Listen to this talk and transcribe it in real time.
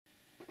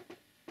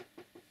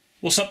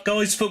What's up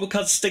guys, Football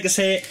Cards Stickers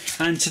here,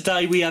 and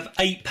today we have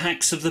 8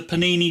 packs of the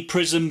Panini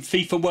Prism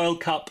FIFA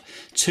World Cup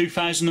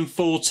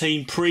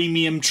 2014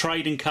 premium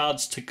trading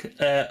cards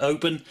to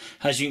open.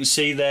 As you can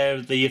see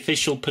there, the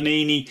official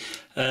Panini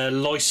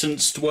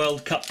licensed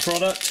World Cup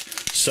product.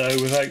 So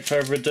without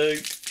further ado,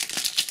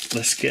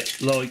 let's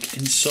get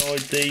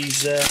inside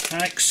these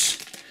packs.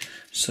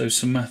 So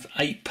some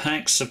 8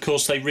 packs, of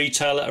course they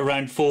retail at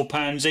around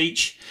 £4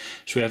 each.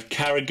 So we have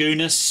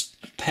Karagunas,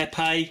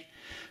 Pepe,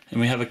 and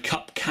we have a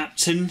Cup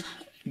Captain,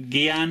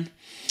 Gian,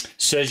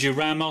 Sergio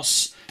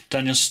Ramos,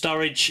 Daniel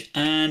Sturridge,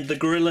 and the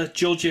Gorilla,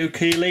 Giorgio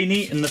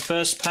Chiellini in the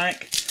first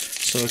pack.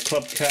 So a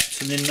club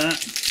captain in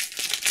that.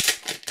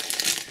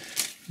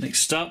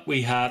 Next up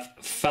we have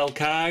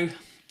Falcao,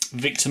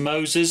 Victor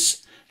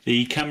Moses,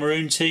 the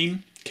Cameroon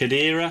team,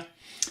 Khedira,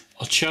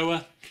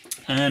 Ochoa,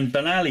 and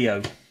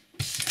Benalio.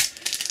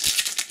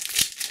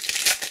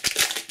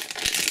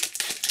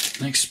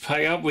 Next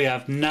pack up we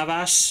have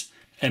Navas,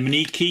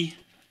 Emeniki,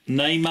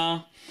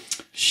 Neymar,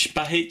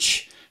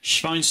 Spahic,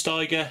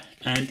 Schweinsteiger,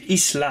 and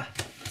Isla.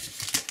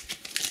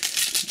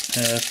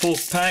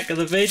 Fourth pack of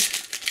the vid.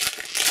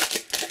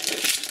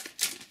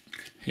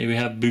 Here we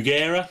have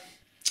Bugera,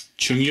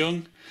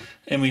 Chung-Yung,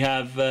 and we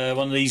have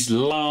one of these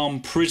Lam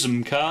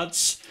Prism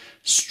cards,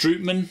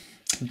 Strootman,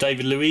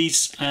 David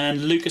Luiz,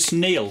 and Lucas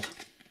Neal.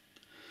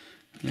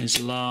 There's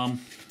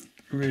Lam,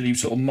 really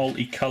sort of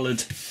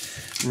multicoloured,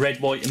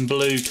 red, white and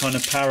blue kind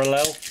of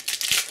parallel.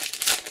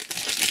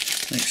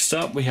 Next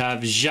up we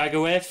have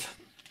Jagoev,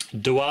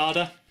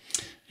 Duada,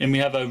 and we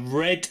have a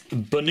red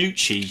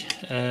Bonucci.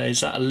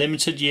 Is that a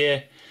limited?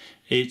 Yeah,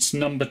 it's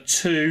number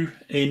 2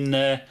 in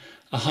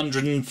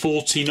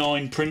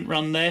 149 print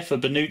run there for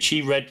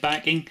Bonucci, red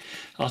backing.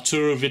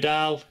 Arturo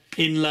Vidal,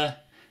 Inler,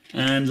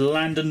 and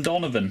Landon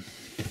Donovan.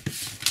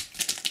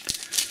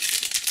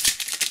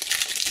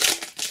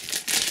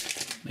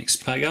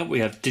 Next pack up we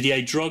have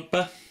Didier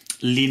Drogba,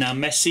 Lina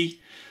Messi,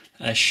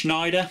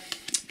 Schneider,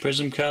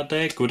 Prism card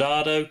there,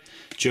 Guardado,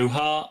 Joe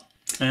Hart,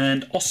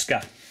 and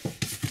Oscar.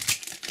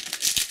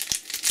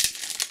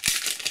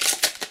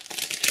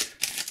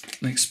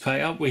 Next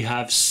pack up we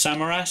have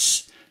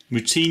Samaras,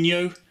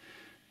 Moutinho,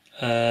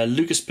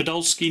 Lucas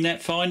Podolski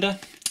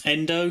Netfinder,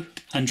 Endo,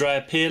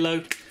 Andrea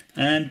Pirlo,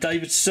 and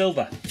David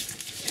Silva.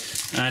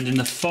 And in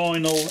the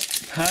final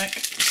pack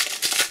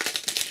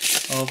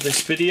of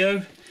this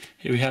video,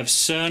 here we have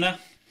Cerna,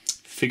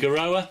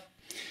 Figueroa,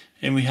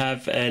 and we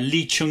have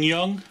Lee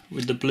Chung-Yung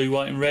with the blue,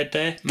 white and red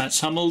there,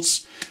 Mats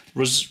Hummels,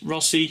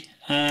 Rossi,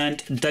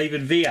 and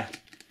David Villa.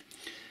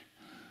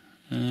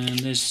 And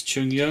there's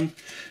Chung-Yung.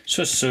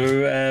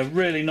 So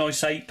really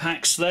nice 8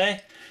 packs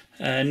there.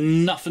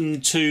 Nothing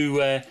too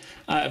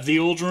out of the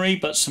ordinary,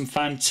 but some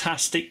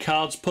fantastic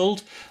cards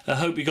pulled. I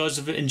hope you guys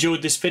have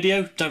enjoyed this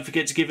video. Don't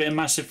forget to give it a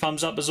massive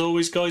thumbs up as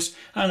always guys.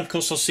 And of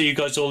course I'll see you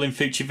guys all in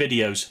future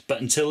videos.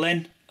 But until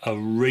then,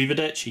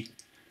 arrivederci.